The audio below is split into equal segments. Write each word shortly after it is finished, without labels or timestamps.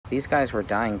These guys were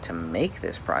dying to make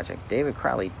this project. David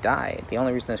Crowley died. The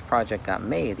only reason this project got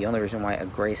made, the only reason why a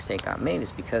gray state got made, is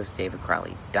because David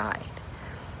Crowley died.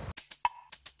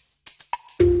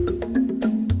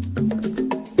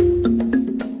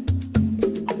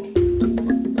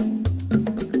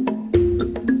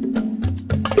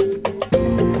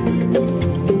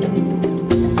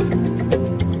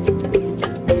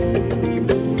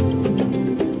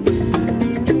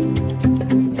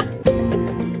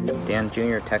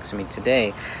 Jr. texted me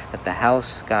today that the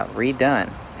house got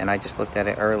redone, and I just looked at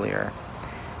it earlier,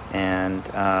 and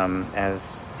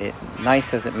as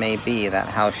nice as it may be, that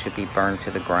house should be burned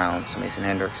to the ground. So Mason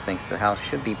Hendricks thinks the house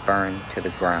should be burned to the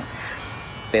ground.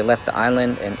 They left the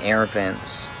island and air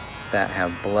vents that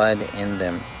have blood in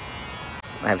them.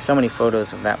 I have so many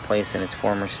photos of that place in its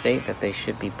former state that they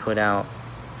should be put out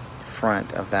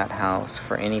front of that house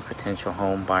for any potential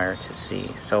home buyer to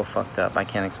see. So fucked up. I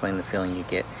can't explain the feeling you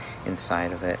get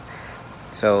inside of it.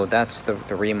 So that's the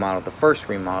remodel, the first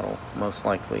remodel, most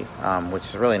likely, which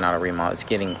is really not a remodel, it's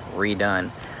getting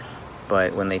redone.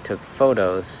 But when they took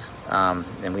photos,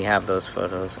 and we have those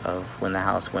photos of when the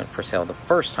house went for sale the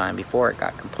first time, before it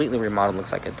got completely remodeled,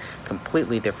 looks like a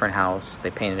completely different house. They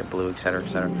painted it blue, etc.,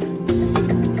 etc.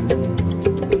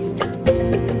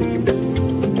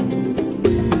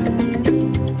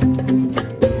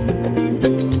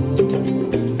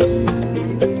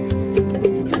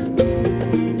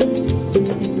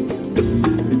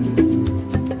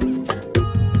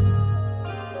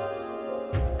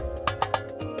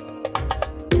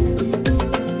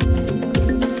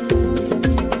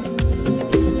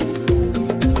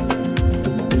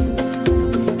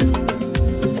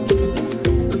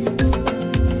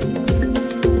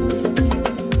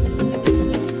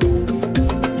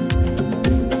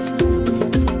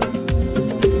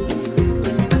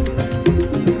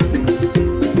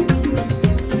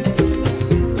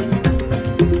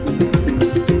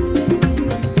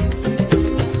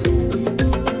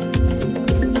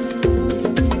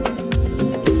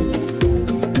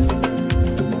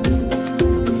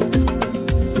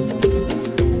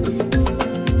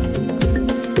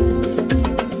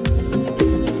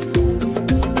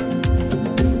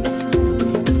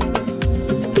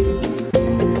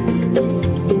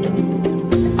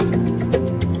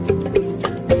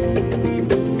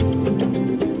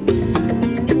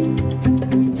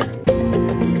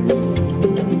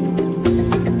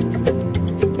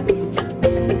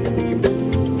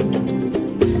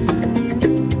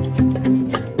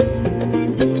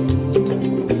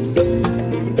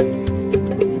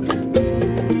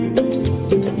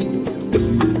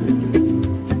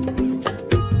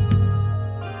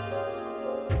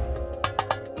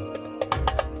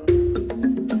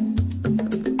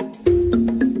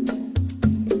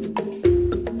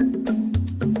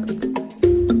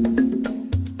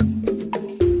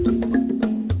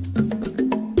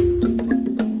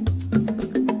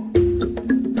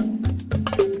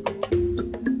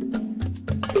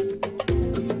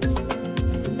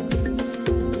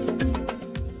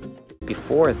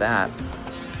 Before that,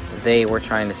 they were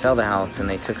trying to sell the house, and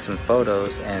they took some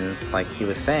photos, and like he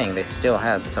was saying, they still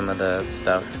had some of the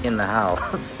stuff in the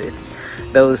house. It's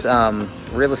those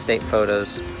real estate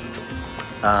photos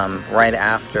right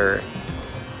after,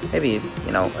 maybe,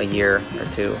 you know, a year or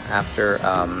two after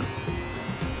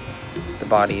the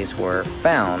bodies were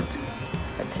found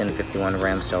at 1051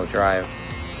 Ramsdale Drive.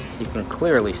 You can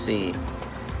clearly see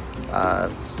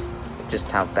just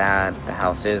how bad the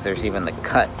house is. There's even the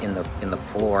cut in the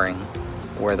flooring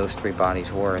where those three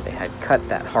bodies were. They had cut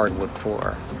that hardwood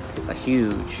floor, a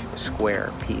huge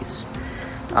square piece.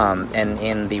 And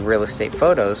in the real estate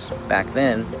photos back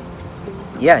then,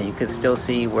 yeah, you could still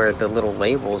see where the little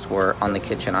labels were on the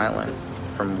kitchen island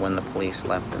from when the police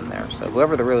left them there. So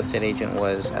whoever the real estate agent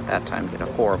was at that time did a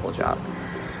horrible job.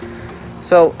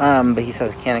 So, but he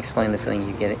says, can't explain the feeling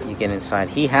you get inside.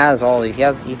 He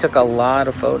took a lot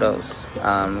of photos,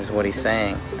 is what he's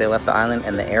saying. They left the island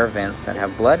and the air vents that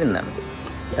have blood in them.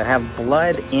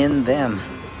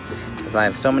 He says, I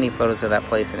have so many photos of that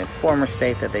place in its former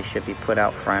state that they should be put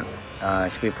out front,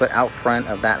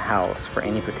 of that house for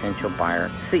any potential buyer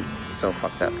to see. So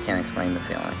fucked up, can't explain the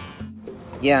feeling.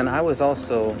 Yeah, and I was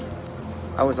also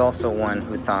one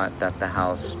who thought that the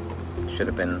house should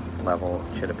have been leveled,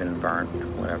 should have been burnt,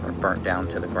 whatever, burnt down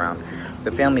to the ground.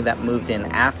 The family that moved in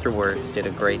afterwards did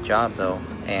a great job though,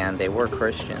 and they were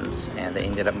Christians, and they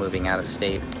ended up moving out of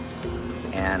state,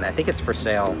 and I think it's for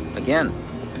sale again.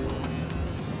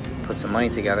 Put some money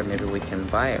together, maybe we can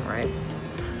buy it, right?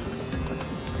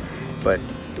 But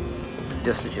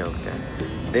just a joke there.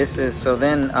 This is, so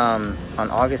then on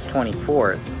August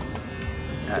 24th,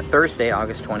 Thursday,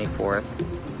 August 24th,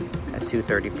 at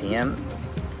 2:30 p.m.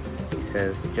 He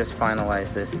says, just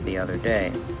finalized this the other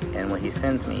day. And what he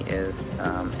sends me is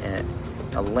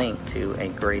a link to a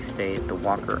Gray State,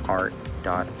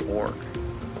 thewalkerart.org.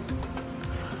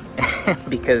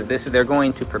 Because they're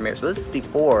going to premiere. So this is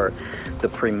before the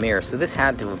premiere. So this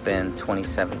had to have been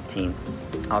 2017,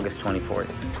 August 24th,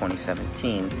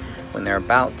 2017, when they're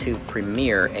about to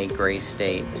premiere a Gray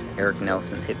State, Eric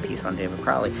Nelson's hit piece on David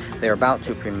Crowley. They're about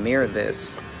to premiere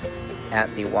this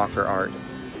at the Walker Art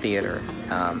Theater.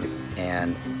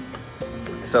 And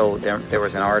so there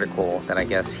was an article that I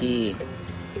guess he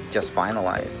just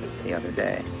finalized the other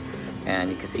day.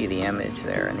 And you can see the image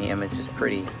there. And the image is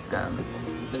pretty...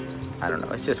 I don't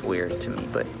know, it's just weird to me,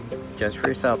 but judge for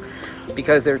yourself.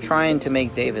 Because they're trying to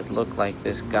make David look like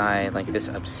this guy, like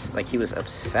he was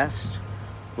obsessed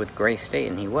with Gray State,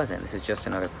 and he wasn't. This is just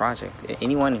another project.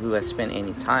 Anyone who has spent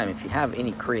any time, if you have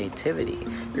any creativity,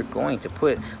 you're going to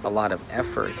put a lot of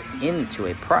effort into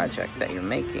a project that you're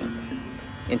making,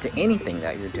 into anything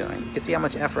that you're doing. You can see how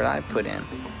much effort I put in.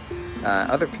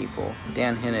 Other people,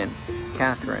 Dan Hennon,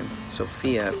 Catherine,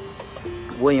 Sophia,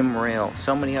 William Morale,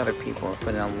 so many other people are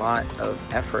putting a lot of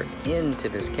effort into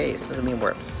this case. Doesn't mean we're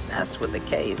obsessed with the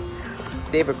case.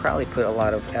 David Crowley put a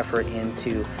lot of effort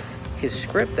into his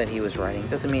script that he was writing.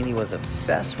 Doesn't mean he was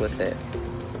obsessed with it,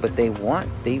 but they want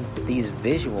these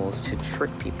visuals to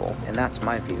trick people, and that's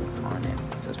my view on it.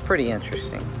 So it's pretty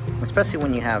interesting, especially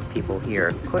when you have people here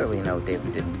who clearly know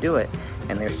David didn't do it,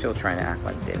 and they're still trying to act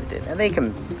like David did. And they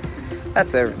can,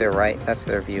 that's their right, that's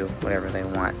their view, whatever they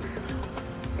want.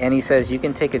 And he says, you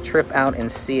can take a trip out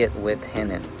and see it with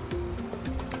Hennon.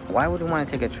 Why would we want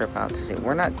to take a trip out to see it?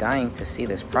 We're not dying to see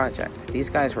this project. These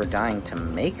guys were dying to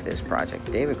make this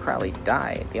project. David Crowley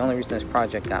died. The only reason this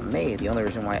project got made, the only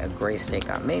reason why a Gray State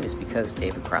got made is because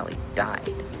David Crowley died.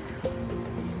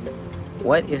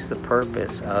 What is the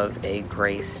purpose of a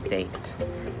Gray State?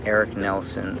 Eric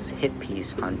Nelson's hit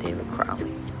piece on David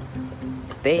Crowley.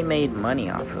 They made money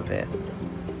off of it.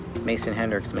 Mason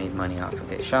Hendricks made money off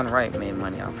of it. Sean Wright made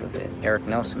money off of it. Eric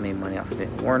Nelson made money off of it.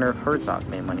 Werner Herzog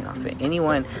made money off of it.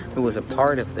 Anyone who was a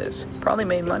part of this probably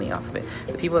made money off of it.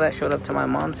 The people that showed up to my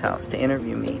mom's house to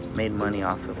interview me made money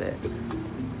off of it.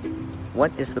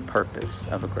 What is the purpose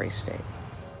of a Gray State?